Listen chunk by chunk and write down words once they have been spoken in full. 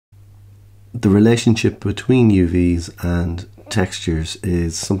the relationship between UVs and textures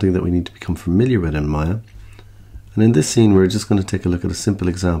is something that we need to become familiar with in Maya. And in this scene we're just going to take a look at a simple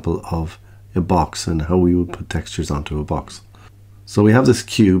example of a box and how we would put textures onto a box. So we have this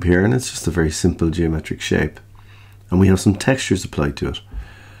cube here, and it's just a very simple geometric shape, and we have some textures applied to it.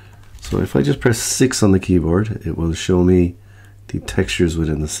 So if I just press 6 on the keyboard, it will show me the textures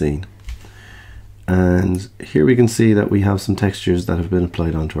within the scene. And here we can see that we have some textures that have been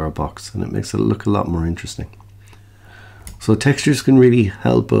applied onto our box, and it makes it look a lot more interesting. So textures can really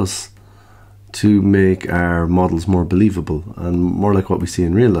help us to make our models more believable and more like what we see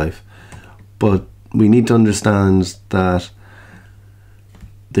in real life. But we need to understand that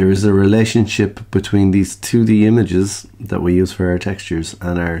there is a relationship between these 2D images that we use for our textures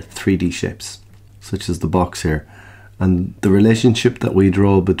and our 3D shapes, such as the box here. And the relationship that we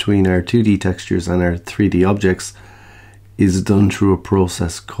draw between our 2D textures and our 3D objects is done through a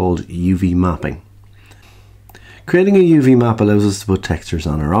process called UV mapping. Creating a UV map allows us to put textures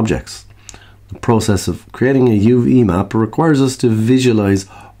on our objects. The process of creating a UV map requires us to visualize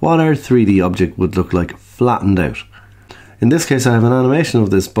what our 3D object would look like flattened out. In this case, I have an animation of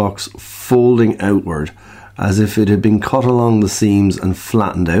this box folding outward as if it had been cut along the seams and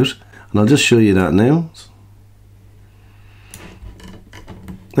flattened out. And I'll just show you that now.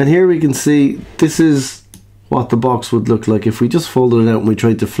 And here we can see this is what the box would look like if we just folded it out and we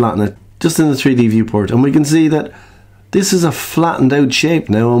tried to flatten it just in the 3D viewport. And we can see that this is a flattened out shape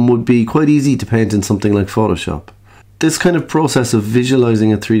now and would be quite easy to paint in something like Photoshop. This kind of process of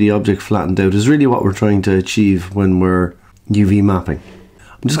visualizing a 3D object flattened out is really what we're trying to achieve when we're UV mapping.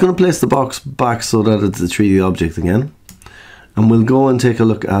 I'm just going to place the box back so that it's a 3D object again, and we'll go and take a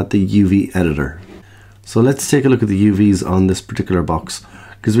look at the UV editor. So let's take a look at the UVs on this particular box,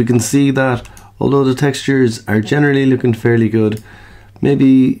 because we can see that although the textures are generally looking fairly good,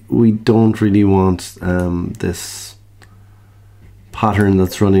 maybe we don't really want this pattern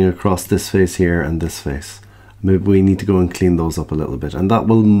that's running across this face here and this face. Maybe we need to go and clean those up a little bit, and that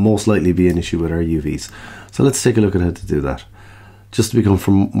will most likely be an issue with our UVs. So let's take a look at how to do that, just to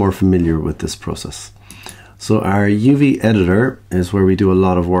become more familiar with this process. So our UV editor is where we do a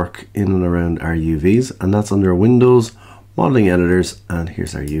lot of work in and around our UVs, and that's under Windows, Modeling Editors, and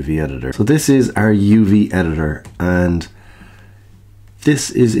here's our UV editor. So this is our UV editor, and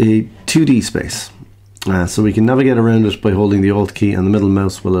this is a 2D space. So we can navigate around it by holding the Alt key, and the middle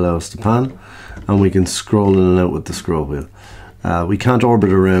mouse will allow us to pan, and we can scroll in and out with the scroll wheel. We can't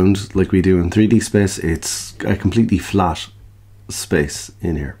orbit around like we do in 3D space. It's a completely flat space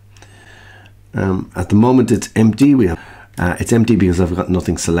in here. At the moment it's empty. It's empty because I've got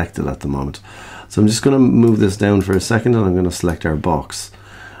nothing selected at the moment. So I'm just going to move this down for a second, and I'm going to select our box.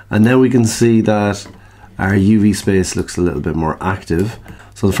 And now we can see that our UV space looks a little bit more active.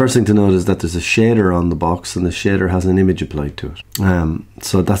 So the first thing to note is that there's a shader on the box, and the shader has an image applied to it.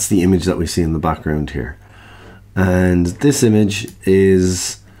 So that's the image that we see in the background here. And this image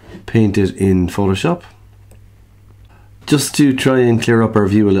is painted in Photoshop. Just to try and clear up our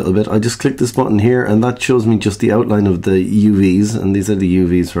view a little bit, I just click this button here, and that shows me just the outline of the UVs, and these are the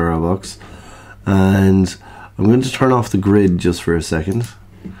UVs for our box. And I'm going to turn off the grid just for a second,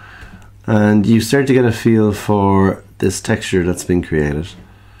 and you start to get a feel for this texture that's been created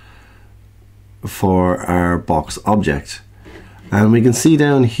for our box object. And we can see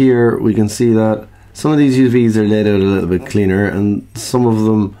down here, we can see that some of these UVs are laid out a little bit cleaner, and some of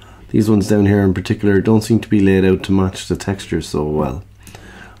them, these ones down here in particular, don't seem to be laid out to match the texture so well.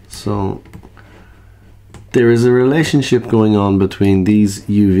 So there is a relationship going on between these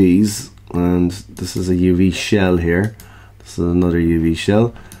UVs, and this is a UV shell here, this is another UV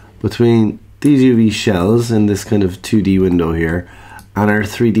shell, between these UV shells in this kind of 2D window here and our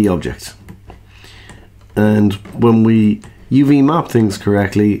 3D object. And when we UV map things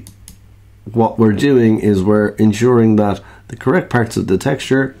correctly, what we're doing is we're ensuring that the correct parts of the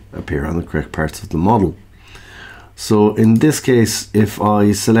texture appear on the correct parts of the model. So in this case, if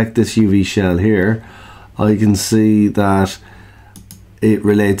I select this UV shell here, I can see that it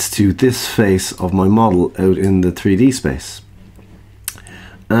relates to this face of my model out in the 3D space.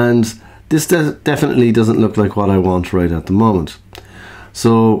 And this definitely doesn't look like what I want right at the moment.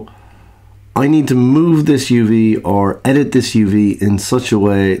 So I need to move this UV or edit this UV in such a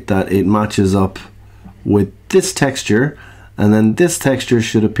way that it matches up with this texture, and then this texture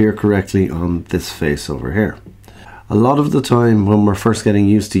should appear correctly on this face over here. A lot of the time when we're first getting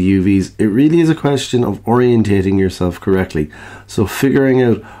used to UVs, it really is a question of orientating yourself correctly. So figuring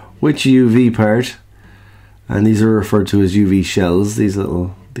out which UV part, and these are referred to as UV shells, these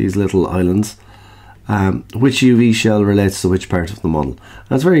little islands, which UV shell relates to which part of the model.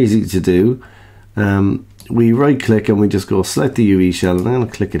 That's very easy to do. We right click and we just go select the UV shell, and I'm going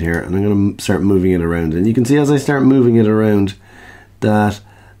to click it here and I'm going to start moving it around, and you can see as I start moving it around that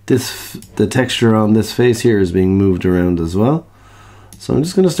the texture on this face here is being moved around as well. So I'm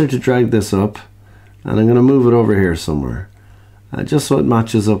just going to start to drag this up, and I'm going to move it over here somewhere, just so it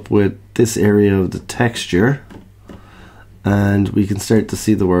matches up with this area of the texture, and we can start to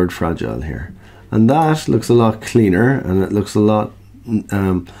see the word fragile here, and that looks a lot cleaner, and it looks a lot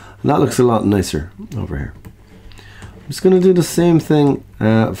nicer over here. I'm just going to do the same thing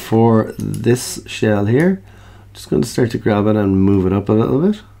for this shell here. Just going to start to grab it and move it up a little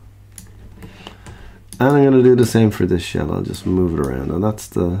bit. And I'm going to do the same for this shell. I'll just move it around, and that's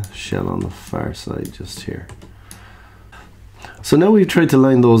the shell on the far side just here. So now we've tried to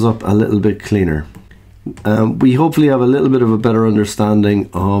line those up a little bit cleaner. We hopefully have a little bit of a better understanding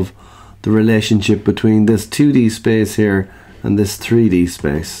of the relationship between this 2D space here and this 3D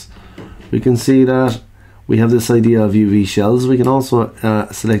space. We can see that we have this idea of UV shells. We can also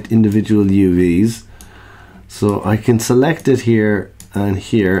select individual UVs. So I can select it here and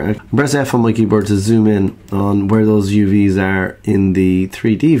here. I press F on my keyboard to zoom in on where those UVs are in the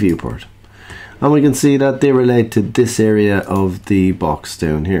 3D viewport. And we can see that they relate to this area of the box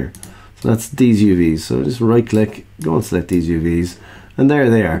down here. So that's these UVs. So just right click, go and select these UVs, and there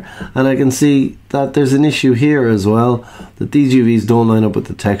they are. And I can see that there's an issue here as well, that these UVs don't line up with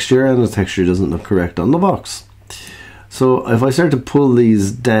the texture, and the texture doesn't look correct on the box. So if I start to pull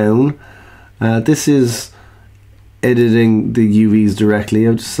these down, this is editing the UVs directly.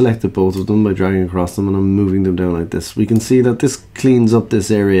 I've just selected both of them by dragging across them, and I'm moving them down like this. We can see that this cleans up this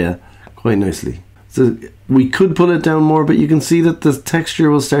area quite nicely. So we could pull it down more, but you can see that the texture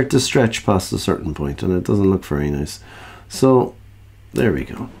will start to stretch past a certain point, and it doesn't look very nice. So there we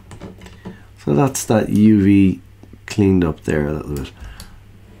go. So that's that UV cleaned up there a little bit.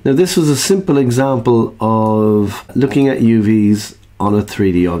 Now this was a simple example of looking at UVs on a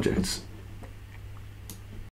 3D object.